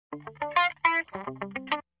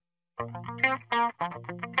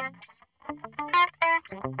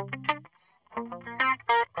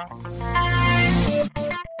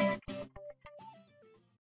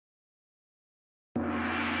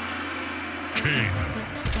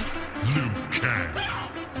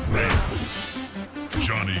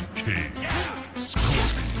Johnny Cage,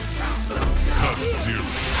 Scorpion, Sub-Zero,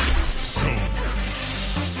 Soma,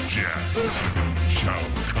 Jax, Shao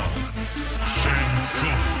Kahn, Shang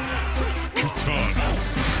Tsung, Kitana,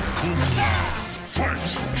 Kung Lao,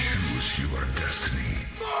 fight! Choose your destiny.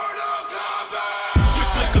 Mortal Kombat! Quick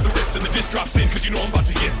flick of the wrist and the disc drops in, cause you know I'm about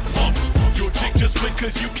to get pumped. Your chick just went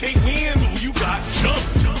cause you can't win, so you got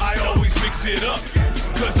jumped. I always mix it up,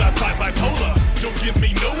 cause I fight bipolar. Don't give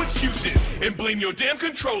me no excuses, and blame your damn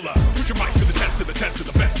controller. Put your mic to the test, of the best, of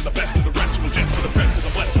the best of the rest. Will jet to the press, cause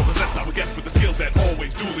I'm blessed, or possessed, I would guess, with the skills that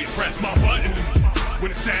always duly impress. My button, when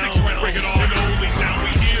it sounds, 6 rounds, break it all, and the only sound we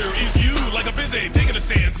hear is you, like a busy, taking a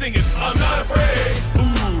stand, singing, I'm not afraid.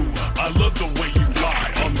 Ooh, I love the way you lie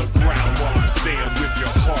on the ground while I stand with your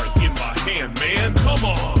heart in my hand, man. Come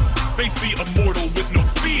on, face the immortal with no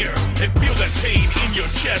fear, and feel that pain in your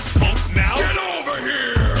chest, punk. Now get over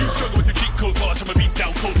here. You struggle with your cheat codes while I show my beat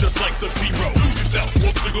down cold just like Sub-Zero. Lose yourself,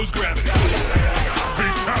 whoops, there goes gravity.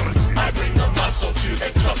 Fatality. I bring the muscle to the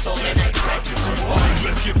tussle and I try to combine.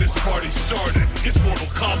 Let's get this party started. It's Mortal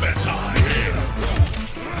Kombat time.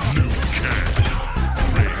 Liu Kang,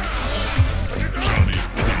 Rey, Johnny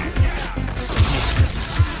Cage, Scorpion,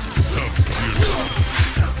 Sub-Zero,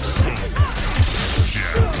 Soma,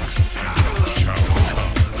 Jax, Shao Kahn,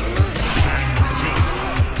 Shang Tsung,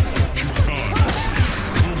 Kitana,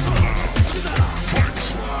 Kung Lao, fight!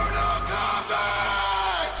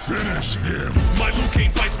 Finish him! My Liu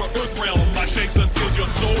Kang fights for Earthrealm. My Shang Tsung steals your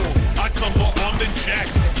soul. I come more armed than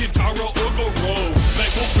Jax, Kintaro or Goro.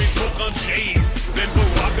 Like Wolverine smoke unchained. Then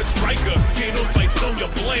Baraka Striker, Kano fight Sonya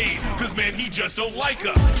Blade. Cause man, he just don't like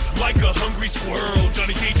her. Like a hungry squirrel,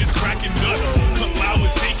 Johnny Cage is cracking nuts. Kung Lao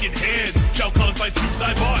is taking head. Shao Kahn fights suits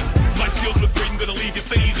I bought. My skills with Raiden gonna leave you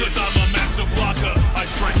faded. Cause I'm a master blocker. I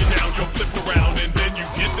strike you down, you're flipped around, and then you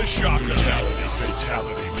get the shocker. Fatality,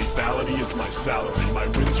 fatality, lethality is my salary. My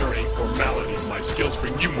wins are a formality. My skills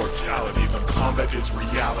bring you mortality. The combat is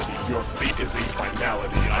reality. Your fate is a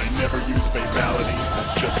finality. I never use fatalities.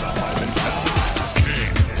 That's just not my mentality.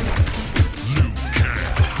 Liu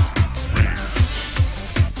Kang, Rey,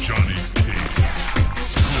 Johnny Cage,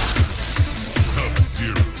 Scorpion,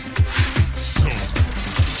 Sub-Zero, Soma,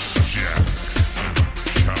 Jax,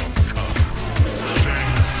 Shao Kahn,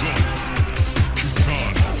 Shang Tsung,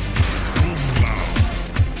 Kitana, Kung Lao,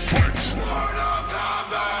 fight!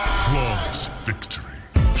 Flawless victory.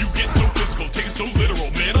 You get so physical, take it so literal.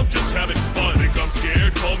 Man, I'm just having fun. Think I'm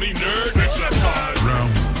scared? Call me nerd. Next time.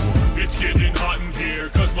 Round 1. It's getting hot in here,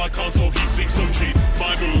 cause my console heat sinks so cheap.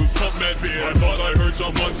 My moves pump mad beer. I thought I heard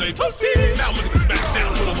someone say toasty. Now look at the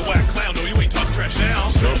smackdown, put on the whack clown. No, you ain't talking trash now.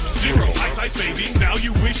 Sub-Zero, ice ice baby. Now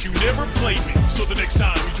you wish you never played me. So the next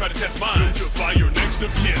time you try to test mine, notify your next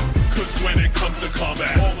of kin. Cause when it comes to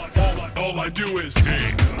combat, all I do is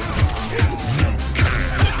King, Liu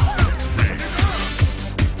Kang, Rey,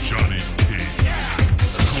 Johnny Cage,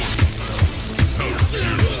 Scorpion,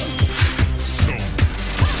 Sub-Zero, Soma,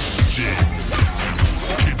 Jax,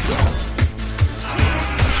 Kitana,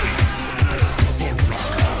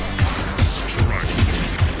 Baraka, Strike,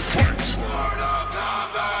 fight!